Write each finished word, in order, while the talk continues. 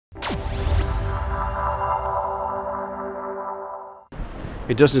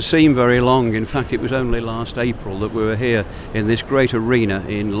It doesn't seem very long. In fact, it was only last April that we were here in this great arena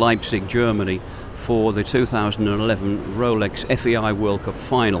in Leipzig, Germany, for the 2011 Rolex FEI World Cup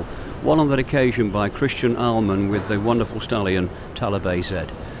final, won on that occasion by Christian Allman with the wonderful stallion Talabay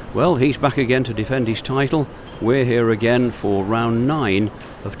Z. Well, he's back again to defend his title. We're here again for round 9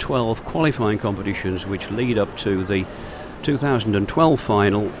 of 12 qualifying competitions which lead up to the 2012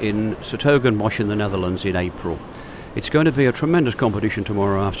 final in 's-Hertogenbosch in the Netherlands in April. It's going to be a tremendous competition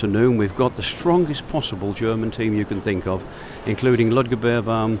tomorrow afternoon. We've got the strongest possible German team you can think of, including Ludger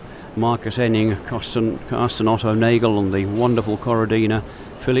Beerbaum, Markus Henning, Carsten Otto Nagel and the wonderful Corradina,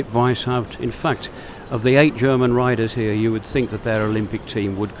 Philipp Weishaupt. In fact, of the 8 German riders here, you would think that their Olympic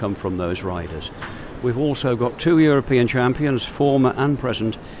team would come from those riders. We've also got 2 European champions, former and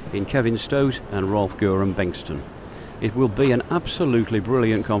present, in Kevin Stote and Rolf Göran Bengtsson. It will be an absolutely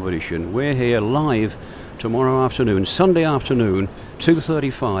brilliant competition. We're here live tomorrow afternoon, Sunday afternoon,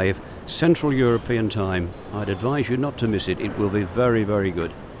 2:35 Central European time. I'd advise you not to miss it. It will be very, very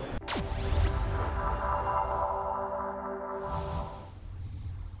good.